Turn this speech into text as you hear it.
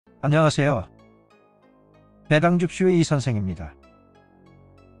안녕하세요. 배당줍쇼의 이선생입니다.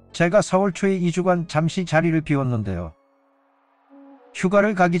 제가 4월 초에 2주간 잠시 자리를 비웠는데요.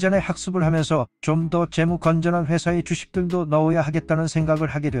 휴가를 가기 전에 학습을 하면서 좀 더 재무건전한 회사의 주식들도 넣어야 하겠다는 생각을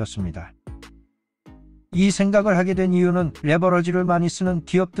하게 되었습니다. 이 생각을 하게 된 이유는 레버러지를 많이 쓰는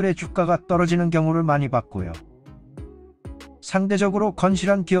기업들의 주가가 떨어지는 경우를 많이 봤고요. 상대적으로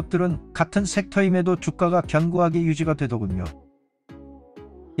건실한 기업들은 같은 섹터임에도 주가가 견고하게 유지가 되더군요.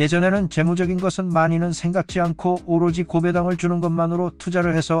 예전에는 재무적인 것은 많이는 생각지 않고 오로지 고배당을 주는 것만으로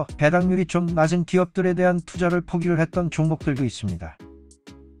투자를 해서 배당률이 좀 낮은 기업들에 대한 투자를 포기를 했던 종목들도 있습니다.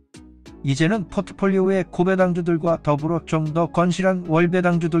 이제는 포트폴리오에 고배당주들과 더불어 좀 더 건실한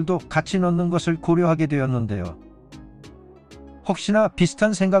월배당주들도 같이 넣는 것을 고려하게 되었는데요. 혹시나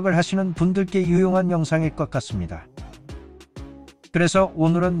비슷한 생각을 하시는 분들께 유용한 영상일 것 같습니다. 그래서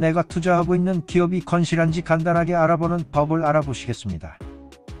오늘은 내가 투자하고 있는 기업이 건실한지 간단하게 알아보는 법을 알아보시겠습니다.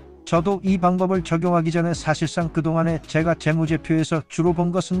 저도 이 방법을 적용하기 전에 사실상 그동안에 제가 재무제표에서 주로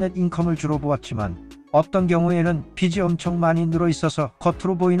본 것은 넷 인컴을 주로 보았지만 어떤 경우에는 빚이 엄청 많이 늘어 있어서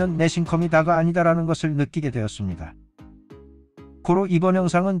겉으로 보이는 넷 인컴이 다가 아니다라는 것을 느끼게 되었습니다. 고로 이번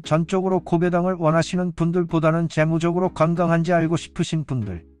영상은 전적으로 고배당을 원하시는 분들보다는 재무적으로 건강한지 알고 싶으신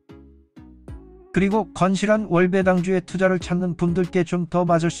분들, 그리고 건실한 월배당주에 투자를 찾는 분들께 좀 더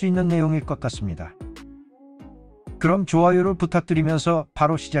맞을 수 있는 내용일 것 같습니다. 그럼 좋아요를 부탁드리면서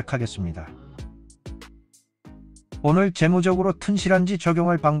바로 시작하겠습니다. 오늘 재무적으로 튼실한지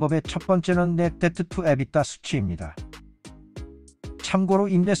적용할 방법의 첫 번째는 넷 데트 투 에비타 수치입니다. 참고로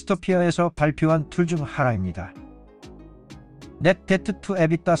인베스터피어에서 발표한 툴 중 하나입니다. 넷 데트 투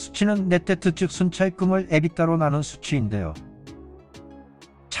에비타 수치는 넷 데트 즉 순차입금을 에비타로 나눈 수치인데요.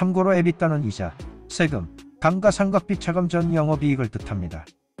 참고로 에비타는 이자, 세금, 감가상각비 차감 전 영업이익을 뜻합니다.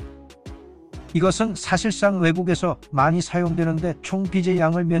 이것은 사실상 외국에서 많이 사용되는데 총 빚의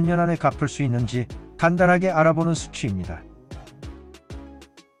양을 몇 년 안에 갚을 수 있는지 간단하게 알아보는 수치입니다.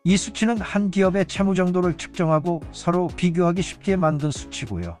 이 수치는 한 기업의 채무 정도를 측정하고 서로 비교하기 쉽게 만든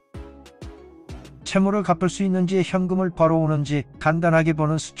수치고요. 채무를 갚을 수 있는지 현금을 벌어오는지 간단하게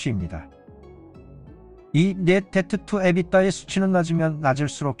보는 수치입니다. 이 넷 데트 투 에비타의 수치는 낮으면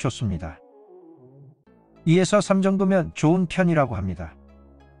낮을수록 좋습니다. 2에서 3 정도면 좋은 편이라고 합니다.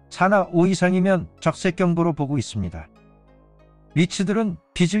 4나 5 이상이면 적색경보로 보고 있습니다. 리츠들은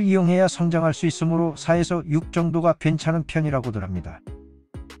빚을 이용해야 성장할 수 있으므로 4에서 6 정도가 괜찮은 편이라고들 합니다.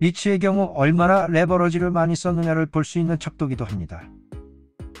 리츠의 경우 얼마나 레버러지를 많이 썼느냐를 볼 수 있는 척도기도 합니다.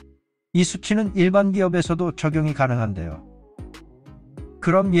 이 수치는 일반 기업에서도 적용이 가능한데요.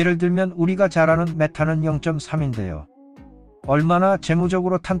 그럼 예를 들면 우리가 잘 아는 메타는 0.3인데요. 얼마나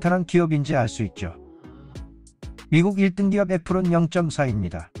재무적으로 탄탄한 기업인지 알 수 있죠. 미국 1등 기업 애플은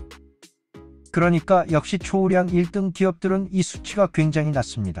 0.4입니다. 그러니까 역시 초우량 1등 기업들은 이 수치가 굉장히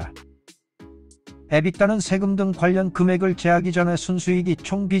낮습니다. 에비타는 세금 등 관련 금액을 제하기 전에 순수익이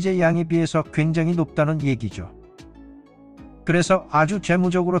총 빚의 양에 비해서 굉장히 높다는 얘기죠. 그래서 아주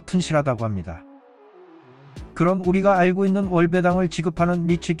재무적으로 튼실하다고 합니다. 그럼 우리가 알고 있는 월배당을 지급하는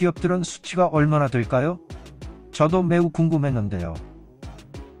리츠 기업들은 수치가 얼마나 될까요? 저도 매우 궁금했는데요.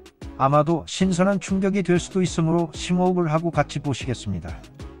 아마도 신선한 충격이 될 수도 있으므로 심호흡을 하고 같이 보시겠습니다.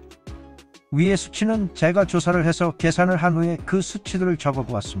 위의 수치는 제가 조사를 해서 계산을 한 후에 그 수치들을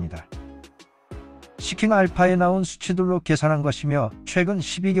적어보았습니다. 시킹 알파에 나온 수치들로 계산한 것이며 최근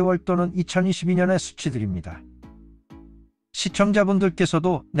 12개월 또는 2022년의 수치들입니다.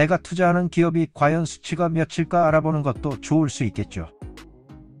 시청자분들께서도 내가 투자하는 기업이 과연 수치가 몇일까 알아보는 것도 좋을 수 있겠죠.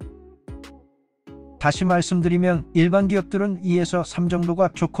 다시 말씀드리면 일반 기업들은 2에서 3 정도가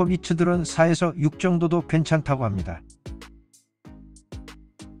좋고 리츠들은 4에서 6 정도도 괜찮다고 합니다.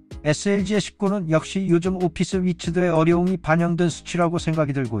 SLG의 19는 역시 요즘 오피스 리츠들의 어려움이 반영된 수치라고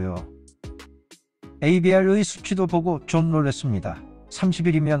생각이 들고요. ABR의 수치도 보고 좀 놀랐습니다.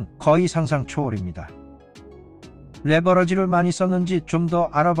 30일이면 거의 상상 초월입니다. 레버러지를 많이 썼는지 좀 더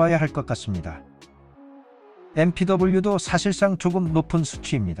알아봐야 할 것 같습니다. MPW도 사실상 조금 높은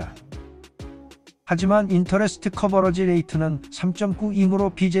수치입니다. 하지만 인터레스트 커버러지 레이트는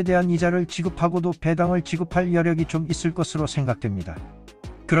 3.9이므로 빚에 대한 이자를 지급하고도 배당을 지급할 여력이 좀 있을 것으로 생각됩니다.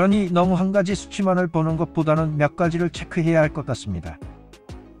 그러니 너무 한 가지 수치만을 보는 것보다는 몇 가지를 체크해야 할 것 같습니다.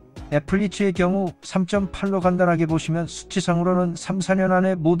 애플리츠의 경우 3.8로 간단하게 보시면 수치상으로는 3-4년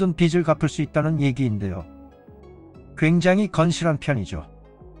안에 모든 빚을 갚을 수 있다는 얘기인데요. 굉장히 건실한 편이죠.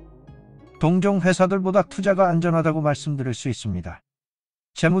 동종 회사들보다 투자가 안전하다고 말씀드릴 수 있습니다.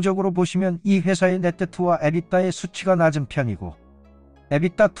 재무적으로 보시면 이 회사의 넷데트와 에비타의 수치가 낮은 편이고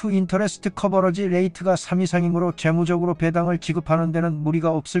에비타 투 인터레스트 커버러지 레이트가 3 이상이므로 재무적으로 배당을 지급하는 데는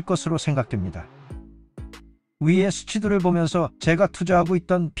무리가 없을 것으로 생각됩니다. 위의 수치들을 보면서 제가 투자하고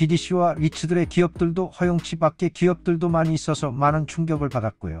있던 BDC와 리츠들의 기업들도 허용치 밖의 기업들도 많이 있어서 많은 충격을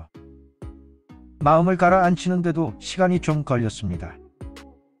받았고요. 마음을 가라앉히는데도 시간이 좀 걸렸습니다.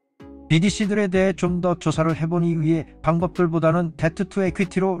 BDC들에 대해 좀 더 조사를 해보니 위의 방법들보다는 데트 투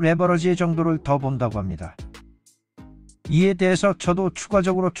에퀴티로 레버러지의 정도를 더 본다고 합니다. 이에 대해서 저도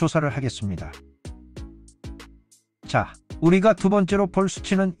추가적으로 조사를 하겠습니다. 자, 우리가 두 번째로 볼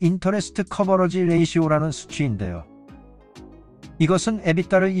수치는 인터레스트 커버러지 레이시오라는 수치인데요. 이것은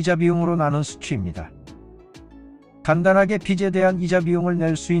에비타를 이자 비용으로 나눈 수치입니다. 간단하게 빚에 대한 이자 비용을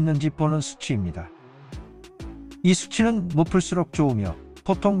낼 수 있는지 보는 수치입니다. 이 수치는 높을수록 좋으며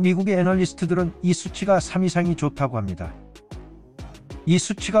보통 미국의 애널리스트들은 이 수치가 3 이상이 좋다고 합니다. 이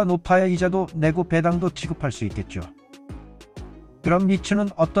수치가 높아야 이자도 내고 배당도 지급할 수 있겠죠. 그럼 리츠는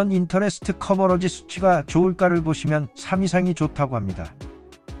어떤 인터레스트 커버러지 수치가 좋을까를 보시면 3 이상이 좋다고 합니다.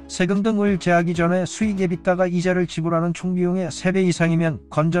 세금 등을 제하기 전에 수익 에비타가 이자를 지불하는 총 비용의 3배 이상이면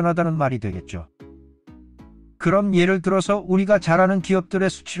건전하다는 말이 되겠죠. 그럼 예를 들어서 우리가 잘 아는 기업들의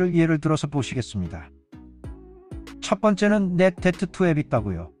수치를 예를 들어서 보시겠습니다. 첫 번째는 넷 데트 투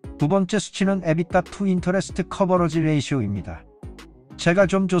에비타고요. 두 번째 수치는 에비타 투 인터레스트 커버러지 레이시오입니다. 제가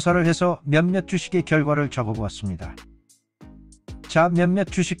좀 조사를 해서 몇몇 주식의 결과를 적어보았습니다. 자, 몇몇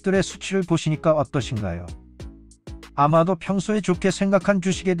주식들의 수치를 보시니까 어떠신가요? 아마도 평소에 좋게 생각한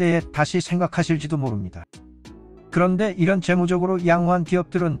주식에 대해 다시 생각하실지도 모릅니다. 그런데 이런 재무적으로 양호한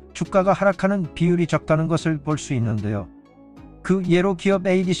기업들은 주가가 하락하는 비율이 적다는 것을 볼 수 있는데요. 그 예로 기업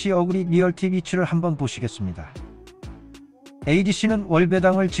ADC 어그리 리얼티인컴을 한번 보시겠습니다. ADC는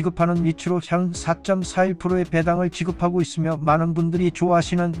월배당을 지급하는 리츠로 현 4.41%의 배당을 지급하고 있으며 많은 분들이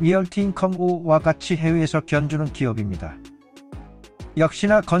좋아하시는 리얼티인컴 5와 같이 해외에서 견주는 기업입니다.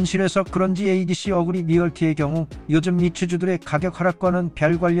 역시나 건실해서 그런지 ADC 어그리 리얼티의 경우 요즘 리츠주들의 가격 하락과는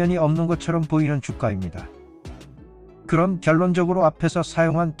별 관련이 없는 것처럼 보이는 주가입니다. 그럼 결론적으로 앞에서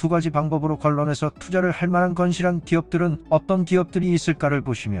사용한 두 가지 방법으로 걸러내서 투자를 할 만한 건실한 기업들은 어떤 기업들이 있을까를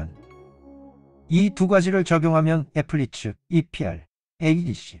보시면 이 두 가지를 적용하면 F리츠, EPR,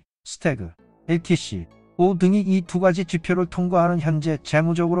 ADC, 스태그, LTC, O 등이 이 두 가지 지표를 통과하는 현재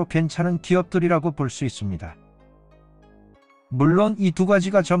재무적으로 괜찮은 기업들이라고 볼 수 있습니다. 물론 이 두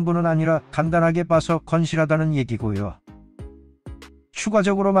가지가 전부는 아니라 간단하게 봐서 건실하다는 얘기고요.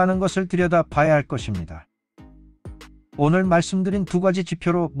 추가적으로 많은 것을 들여다 봐야 할 것입니다. 오늘 말씀드린 두 가지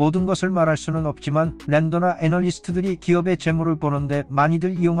지표로 모든 것을 말할 수는 없지만 랜더나 애널리스트들이 기업의 재무를 보는데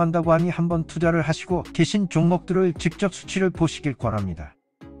많이들 이용한다고 하니 한번 투자를 하시고 계신 종목들을 직접 수치를 보시길 권합니다.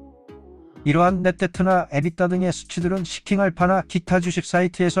 이러한 넷데트나 에비타 등의 수치들은 시킹알파나 기타 주식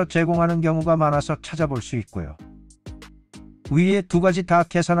사이트에서 제공하는 경우가 많아서 찾아볼 수 있고요. 위에 두 가지 다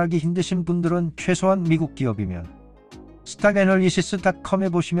계산하기 힘드신 분들은 최소한 미국 기업이면 스탁애널리시스.com에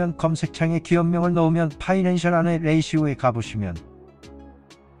보시면 검색창에 기업명을 넣으면 파이낸셜 안에 레이시오에 가보시면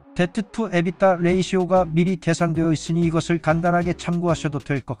데트 투 에비타 레이시오가 미리 계산되어 있으니 이것을 간단하게 참고하셔도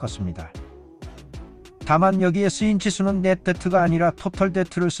될 것 같습니다. 다만 여기에 쓰인 지수는 넷 데트가 아니라 토털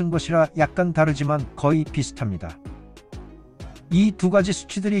데트를 쓴 것이라 약간 다르지만 거의 비슷합니다. 이 두 가지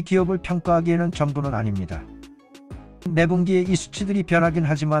수치들이 기업을 평가하기에는 전부는 아닙니다. 매분기에 이 수치들이 변하긴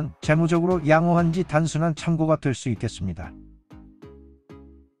하지만 재무적으로 양호한지 단순한 참고가 될 수 있겠습니다.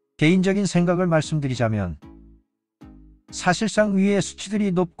 개인적인 생각을 말씀드리자면 사실상 위의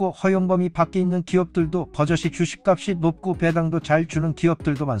수치들이 높고 허용 범위 밖에 있는 기업들도 버젓이 주식값이 높고 배당도 잘 주는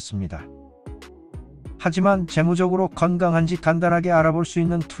기업들도 많습니다. 하지만 재무적으로 건강한지 간단하게 알아볼 수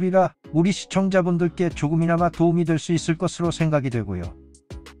있는 툴이라 우리 시청자분들께 조금이나마 도움이 될 수 있을 것으로 생각이 되고요.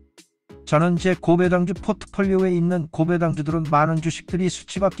 저는 제 고배당주 포트폴리오에 있는 고배당주들은 많은 주식들이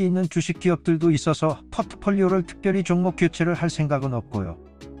수치 밖에 있는 주식 기업들도 있어서 포트폴리오를 특별히 종목 교체를 할 생각은 없고요.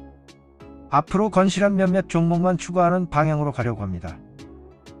 앞으로 건실한 몇몇 종목만 추가하는 방향으로 가려고 합니다.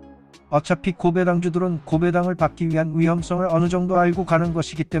 어차피 고배당주들은 고배당을 받기 위한 위험성을 어느 정도 알고 가는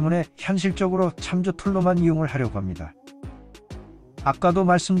것이기 때문에 현실적으로 참조 툴로만 이용을 하려고 합니다. 아까도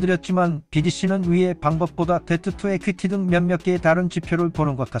말씀드렸지만 BDC는 위의 방법보다 데트 투 에퀴티 등 몇몇 개의 다른 지표를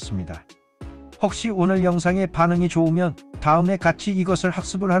보는 것 같습니다. 혹시 오늘 영상의 반응이 좋으면 다음에 같이 이것을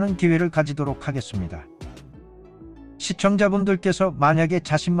학습을 하는 기회를 가지도록 하겠습니다. 시청자분들께서 만약에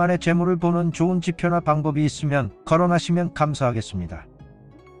자신만의 재무를 보는 좋은 지표나 방법이 있으면 거론하시면 감사하겠습니다.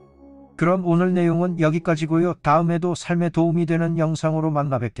 그럼 오늘 내용은 여기까지고요. 다음에도 삶에 도움이 되는 영상으로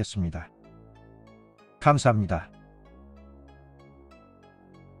만나 뵙겠습니다. 감사합니다.